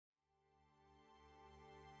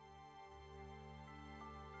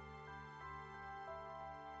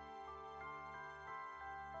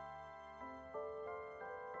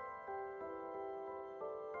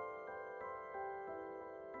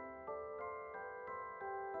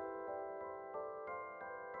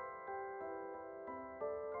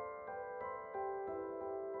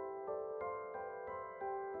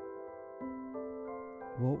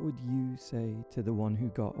What would you say to the one who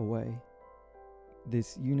got away?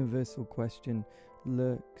 This universal question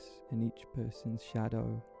lurks in each person's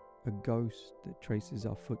shadow, a ghost that traces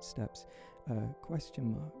our footsteps, a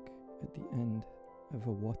question mark at the end of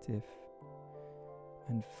a what if.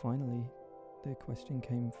 And finally, the question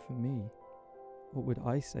came for me. What would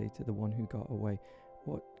I say to the one who got away?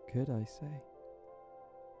 What could I say?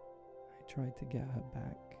 I tried to get her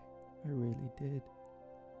back. I really did.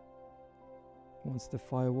 Once the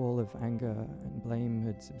firewall of anger and blame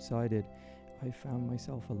had subsided, I found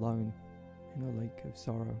myself alone in a lake of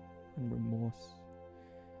sorrow and remorse.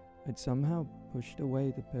 I'd somehow pushed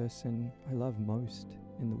away the person I love most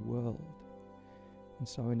in the world. And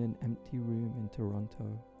so in an empty room in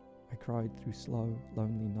Toronto, I cried through slow,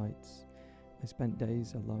 lonely nights. I spent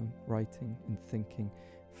days alone, writing and thinking,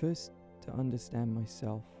 first to understand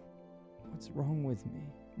myself. What's wrong with me?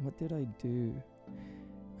 What did I do?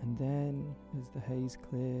 And then, as the haze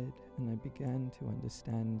cleared and I began to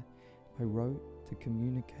understand, I wrote to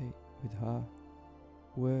communicate with her.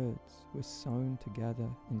 Words were sewn together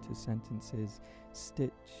into sentences,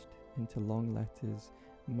 stitched into long letters,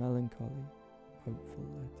 melancholy, hopeful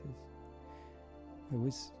letters. I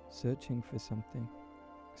was searching for something,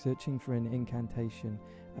 searching for an incantation,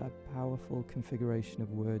 a powerful configuration of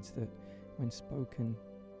words that, when spoken,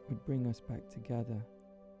 would bring us back together.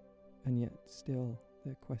 And yet still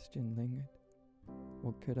the question lingered.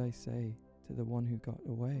 What could I say to the one who got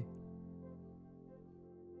away?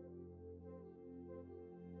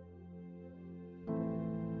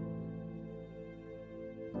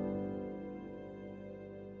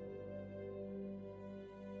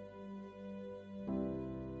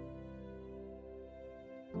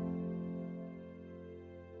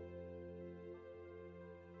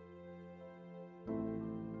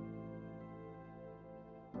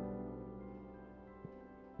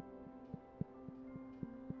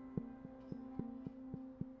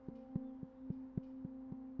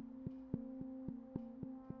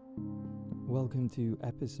 Welcome to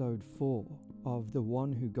episode 4 of The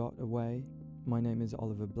One Who Got Away. My name is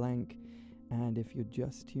Oliver Blank, and if you're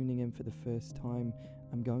just tuning in for the first time,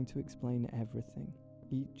 I'm going to explain everything.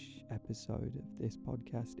 Each episode of this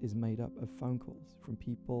podcast is made up of phone calls from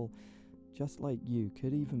people just like you,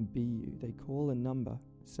 could even be you. They call a number,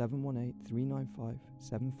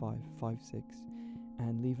 718-395-7556,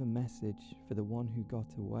 and leave a message for the one who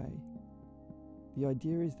got away. The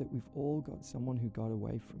idea is that we've all got someone who got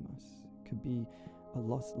away from us. Could be a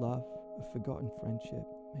lost love, a forgotten friendship,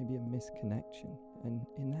 maybe a misconnection. And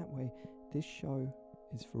in that way, this show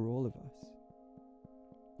is for all of us.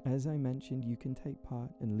 As I mentioned, you can take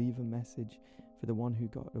part and leave a message for the one who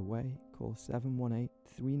got away. Call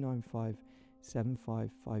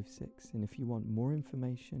 718-395-7556. And if you want more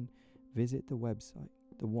information, visit the website,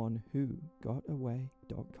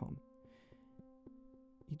 thewhonewhogotaway.com.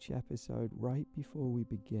 Each episode, right before we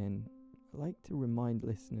begin, I like to remind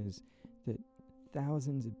listeners that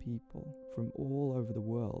thousands of people from all over the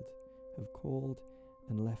world have called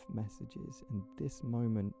and left messages, and this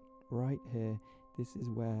moment right here, this is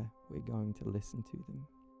where we're going to listen to them.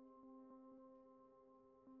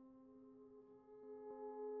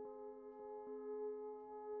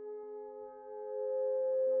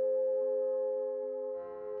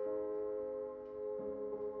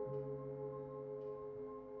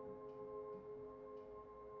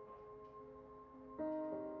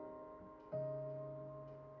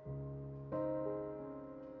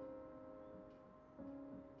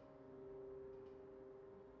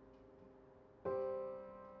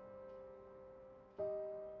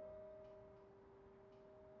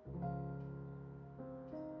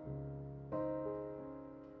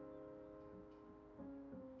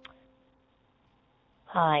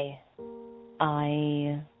 Hi,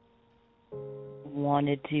 I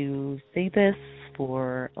wanted to say this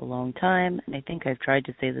for a long time, and I think I've tried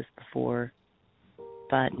to say this before,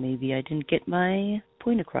 but maybe I didn't get my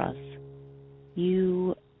point across.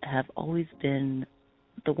 You have always been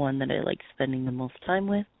the one that I like spending the most time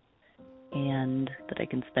with, and that I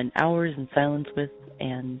can spend hours in silence with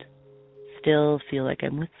and still feel like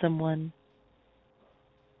I'm with someone.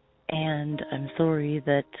 And I'm sorry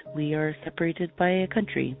that we are separated by a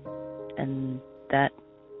country, and that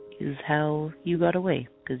is how you got away,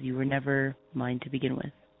 because you were never mine to begin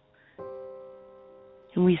with.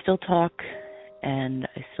 And we still talk, and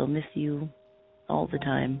I still miss you all the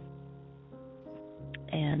time,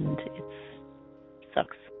 and it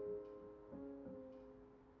sucks.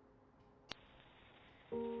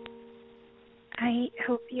 I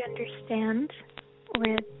hope you understand, or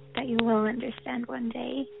that you will understand one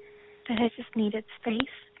day, that I just needed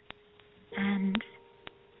space, and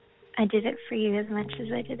I did it for you as much as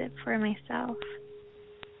I did it for myself.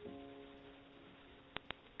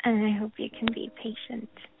 And I hope you can be patient,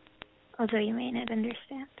 although you may not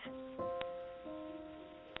understand.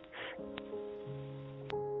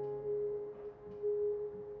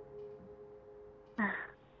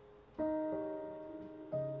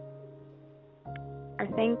 I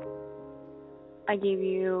think I gave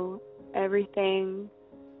you everything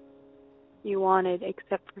you wanted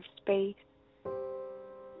except for space.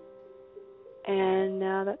 And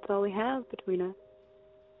now that's all we have between us.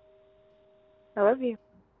 I love you.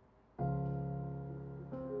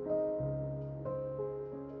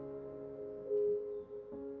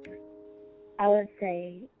 I would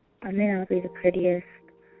say I may not be the prettiest,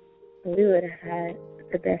 but we would have had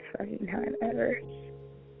the best fucking time ever.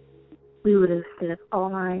 We would have stayed up all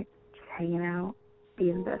night, just hanging out,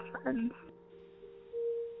 being best friends.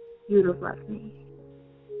 You would have left me,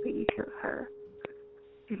 but you chose her.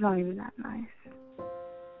 She's not even that nice,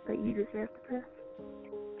 but you deserve the best.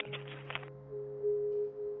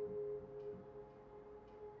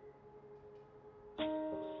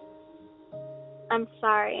 I'm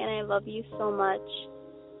sorry, and I love you so much.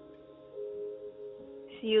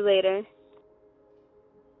 See you later.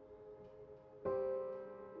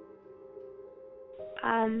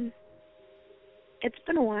 It's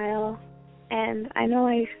been a while, and I know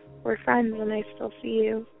we're friends and I still see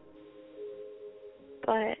you,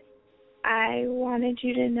 but I wanted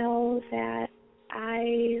you to know that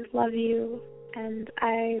I love you, and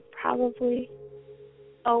I probably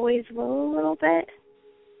always will a little bit.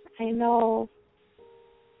 I know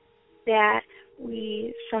that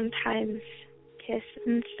we sometimes kiss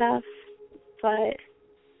and stuff, but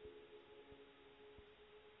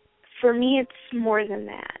for me it's more than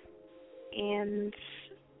that. And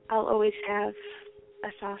I'll always have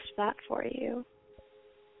a soft spot for you.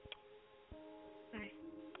 Bye.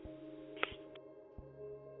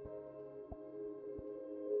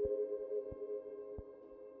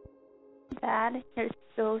 Dad, you're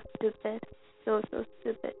so stupid. So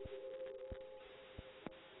stupid.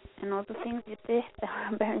 And all the things you did that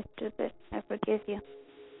were very stupid. I forgive you.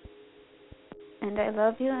 And I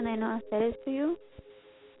love you, and I know I said it to you.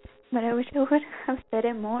 But I wish I would have said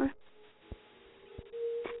it more.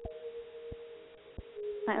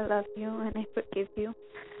 I love you and I forgive you.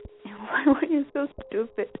 And why were you so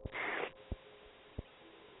stupid?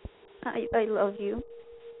 I love you.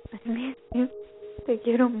 I miss you. Te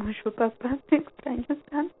quiero mucho, papá. Te extraño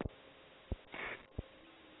tanto.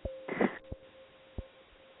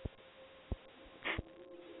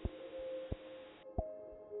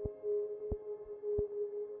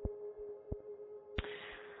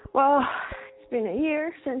 Well, it's been a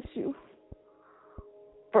year since you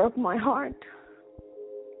broke my heart.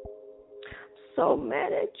 So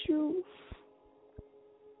mad at you.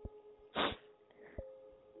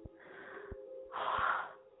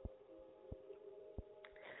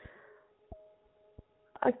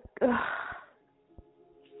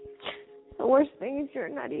 The worst thing is you're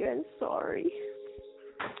not even sorry.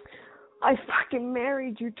 I fucking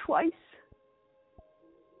married you twice.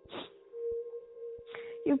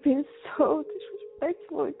 You've been so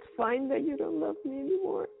disrespectful. It's fine that you don't love me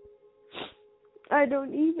anymore. I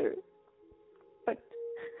don't either. But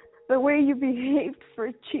the way you behaved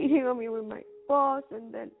for cheating on me with my boss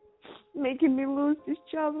and then making me lose this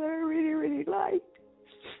job that I really, really liked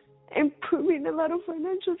and put me in a lot of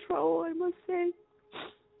financial trouble, I must say.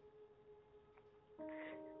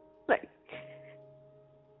 Like,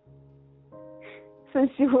 since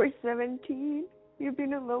you were 17, you've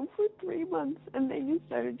been alone for 3 months, and then you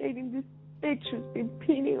started dating this bitch who's been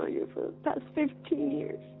pinning on you for the past 15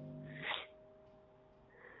 years.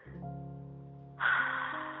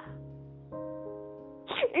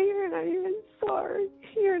 And you're not even sorry.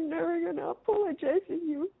 You're never gonna apologize to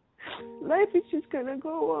you. Life is just gonna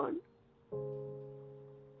go on.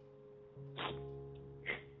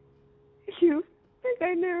 You think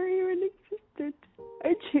I never even existed.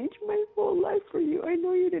 I changed my whole life for you. I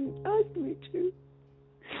know you didn't ask me to.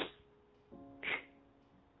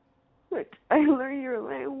 But I learned your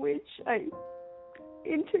language. I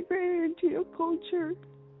integrated into your culture.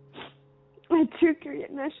 I took your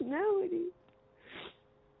nationality.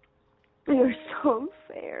 You're so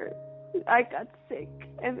unfair. I got sick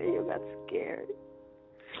and then you got scared.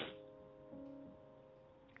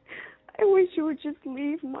 I wish you would just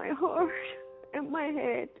leave my heart and my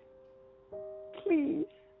head. Please.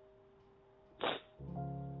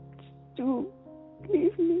 Just do.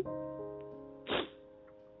 Leave me.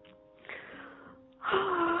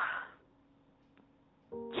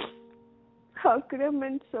 How could I have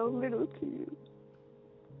meant so little to you?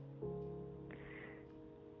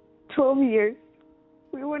 12 years.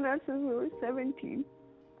 We went out since we were 17.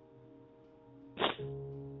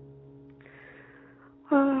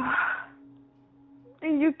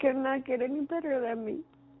 And you cannot get any better than me.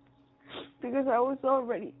 Because I was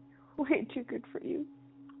already way too good for you.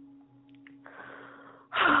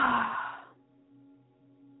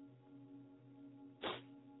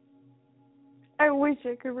 I wish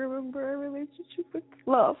I could remember a relationship with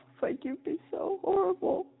love, but you've been so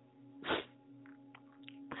horrible.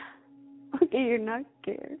 Okay, you're not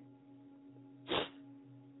scared.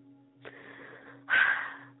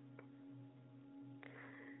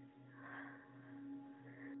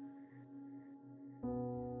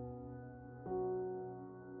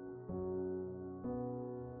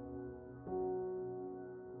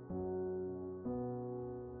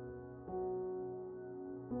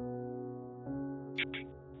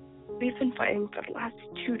 We've been fighting for the last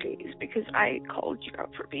 2 days because I called you out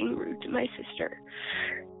for being rude to my sister.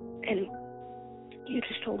 And you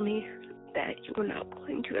just told me that you were not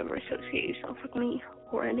going to ever associate yourself with me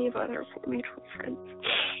or any of our mutual friends.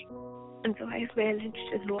 And so I have managed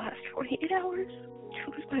in the last 48 hours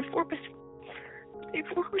to lose my 4 best friends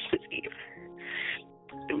before Christmas Eve.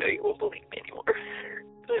 I know you won't believe me anymore.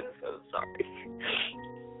 I'm so sorry.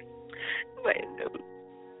 But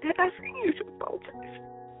I'm asking you to apologize.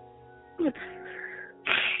 I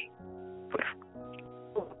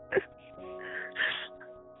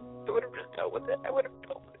would have just dealt with it. I would have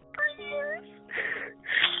dealt with it for years.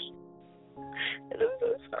 And I'm so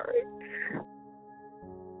sorry.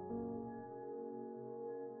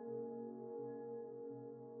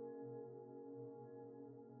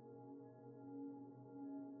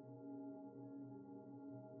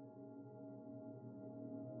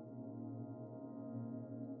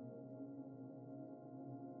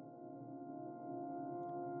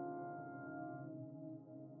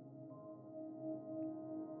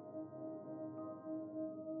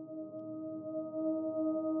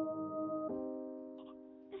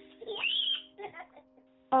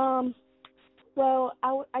 Well,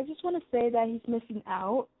 I just want to say that he's missing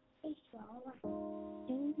out.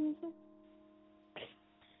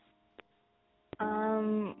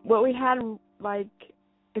 What we had, like,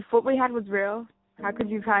 if what we had was real, how could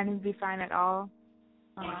you kind of be fine at all?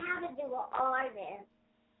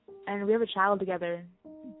 And we have a child together.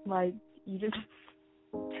 Like, you just...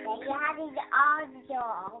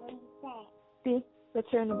 See? That's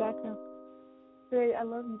her in the background. Say, I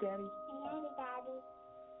love you, Daddy.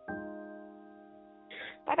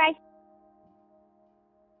 Bye-bye.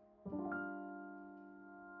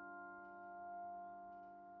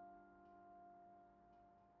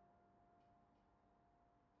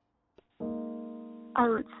 I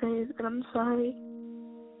would say that I'm sorry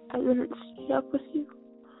I didn't stay up with you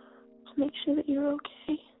to make sure that you're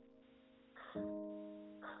okay.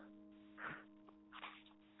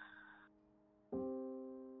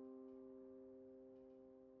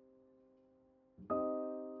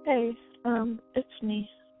 Hey, it's me.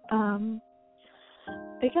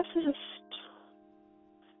 I guess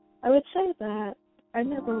I would say that I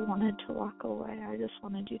never wanted to walk away. I just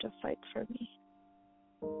wanted you to fight for me.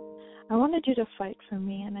 I wanted you to fight for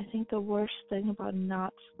me, and I think the worst thing about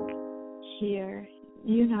not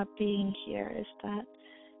being here, is that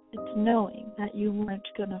it's knowing that you weren't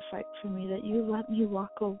gonna fight for me, that you let me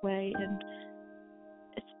walk away, and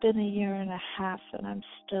it's been 1.5 years, and I'm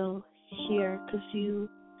still here because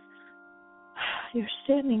you're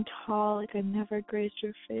standing tall, like I never grazed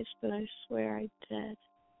your face, but I swear I did.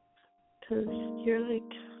 Because you're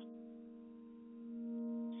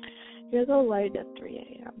the light at 3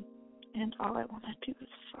 a.m. and all I want to do is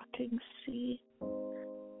fucking see,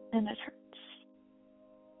 and it hurts.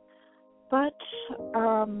 But,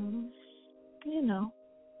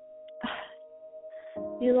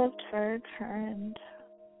 you loved her, and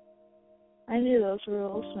I knew those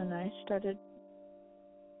rules when I started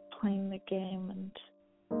playing the game, and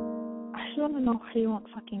I just want to know why you won't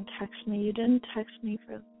fucking text me. You didn't text me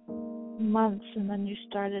for months, and then you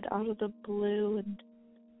started out of the blue, and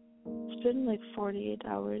it's been like 48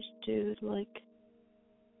 hours, dude. Like,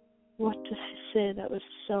 what to say that was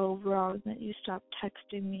so wrong that you stopped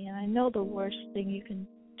texting me? And I know the worst thing you can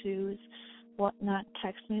do is not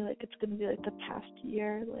text me. Like, it's gonna be like the past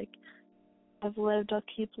year. Like, I've lived, I'll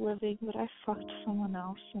keep living, but I fucked someone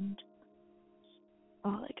else, and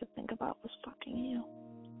all I could think about was fucking you.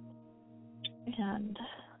 And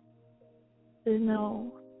there's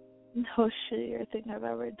no shittier thing I've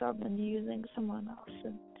ever done than using someone else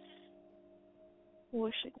and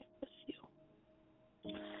wishing it was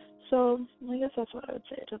you. So I guess that's what I would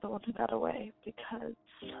say to the one who got away, because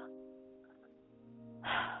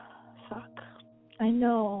fuck. I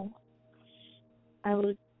know I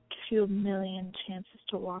would give you a million chances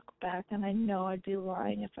to walk back, and I know I'd be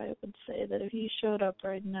lying if I would say that if you showed up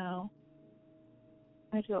right now,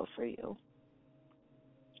 I'd go for you.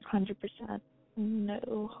 100%.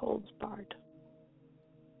 No holds barred.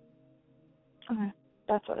 Okay,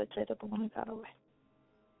 that's what I'd say to the one who got away.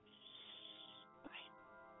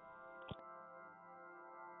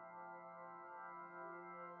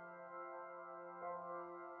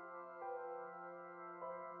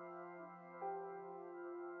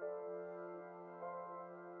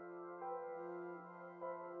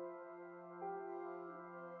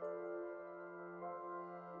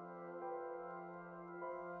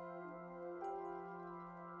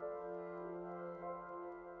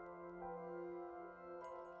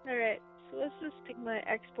 Alright, so let's just pick my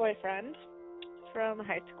ex-boyfriend from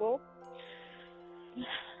high school.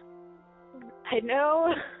 I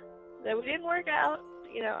know that we didn't work out.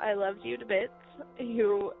 You know, I loved you to bits.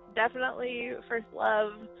 You definitely first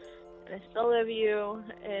love, and I still love you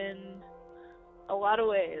in a lot of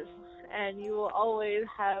ways. And you will always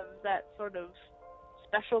have that sort of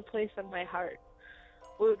special place in my heart.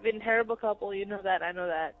 We've been a terrible couple, you know that, I know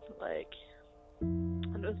that. Like,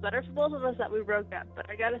 and it was better for both of us that we broke up. But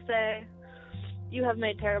I gotta say, you have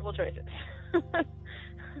made terrible choices.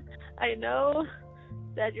 I know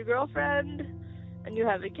that your girlfriend and you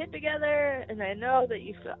have a kid together, and I know that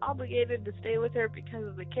you feel obligated to stay with her because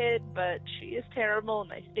of the kid, but she is terrible,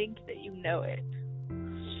 and I think that you know it.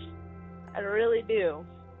 I really do.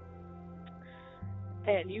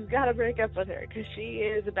 And you've got to break up with her, because she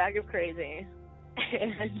is a bag of crazy,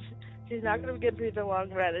 and she's not going to be good for you in the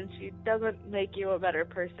long run, and she doesn't make you a better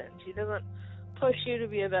person. She doesn't push you to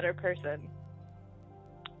be a better person.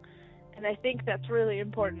 And I think that's really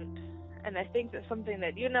important. And I think that's something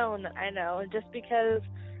that you know and that I know. And just because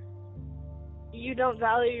you don't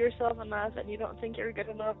value yourself enough and you don't think you're good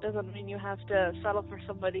enough doesn't mean you have to settle for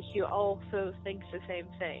somebody who also thinks the same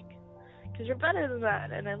thing. Because you're better than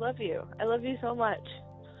that, and I love you. I love you so much.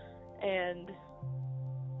 And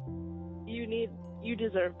you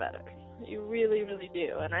deserve better. You really, really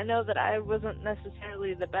do. And I know that I wasn't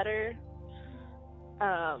necessarily the better,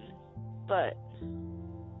 but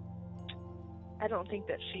I don't think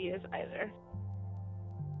that she is either.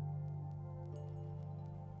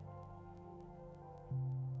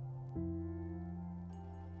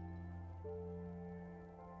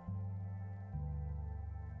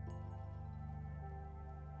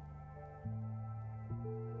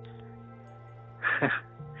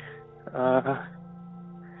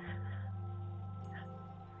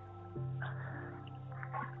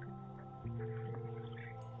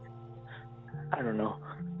 I don't know.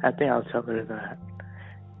 I think I'll tell her that.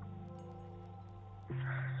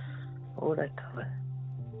 What would I tell her?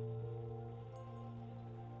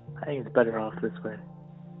 I think it's better off this way.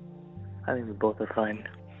 I think we both are fine.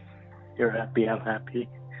 You're happy, I'm happy.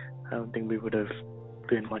 I don't think we would have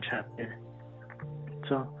been much happier.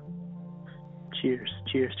 So, cheers.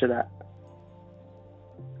 Cheers to that.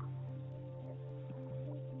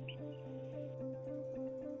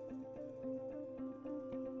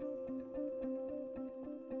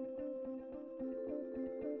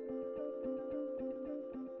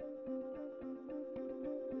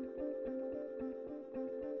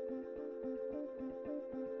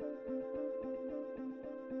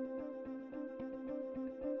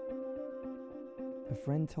 A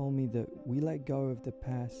friend told me that we let go of the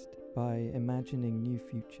past by imagining new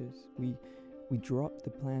futures. We drop the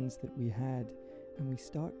plans that we had and we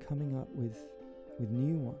start coming up with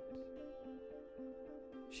new ones.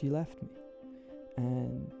 She left me,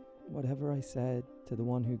 and whatever I said to the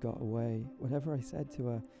one who got away, whatever I said to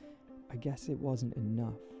her, I guess it wasn't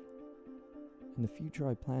enough. And the future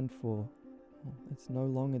I planned for, well, it's no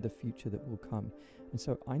longer the future that will come. And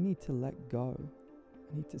so I need to let go.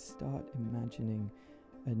 I need to start imagining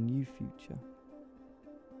a new future.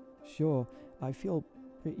 Sure, I feel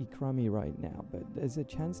pretty crummy right now, but there's a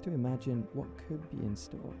chance to imagine what could be in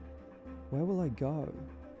store. Where will I go?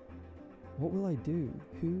 What will I do?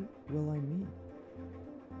 Who will I meet?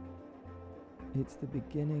 It's the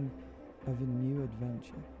beginning of a new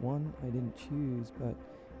adventure, one I didn't choose, but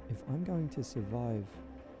if I'm going to survive,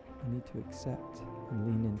 I need to accept and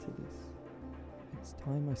lean into this. It's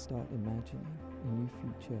time I start imagining a new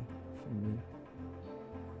future for me.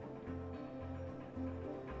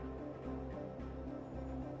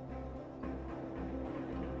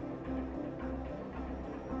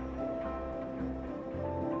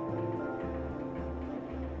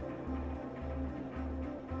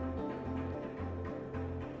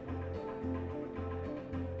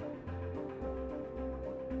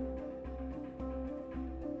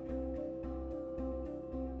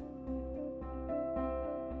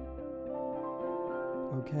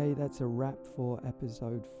 Okay, that's a wrap for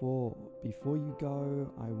episode 4. Before you go,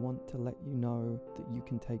 I want to let you know that you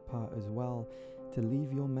can take part as well. To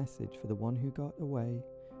leave your message for the one who got away,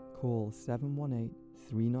 call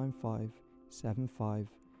 718-395-7556.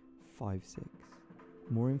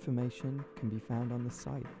 More information can be found on the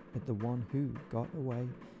site at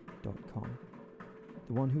thewhonewhogotaway.com.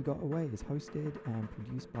 The One Who Got Away is hosted and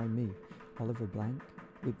produced by me, Oliver Blank,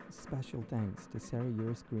 with special thanks to Sarah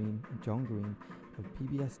Uris Green and John Green of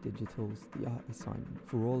PBS Digital's The Art Assignment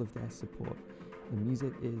for all of their support. The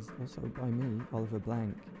music is also by me, Oliver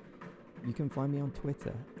Blank. You can find me on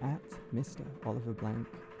Twitter at Mr. Oliver Blank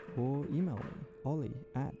or email me,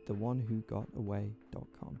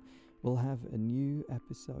 ollie@thewhonewhogotaway.com. We'll have a new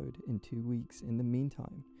episode in 2 weeks. In the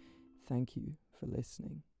meantime, thank you for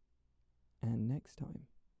listening. And next time.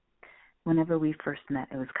 Whenever we first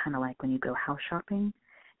met, it was kind of like when you go house shopping,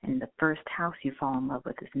 and the first house you fall in love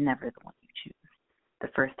with is never the one you choose. The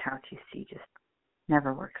first house you see just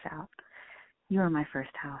never works out. You were my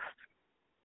first house.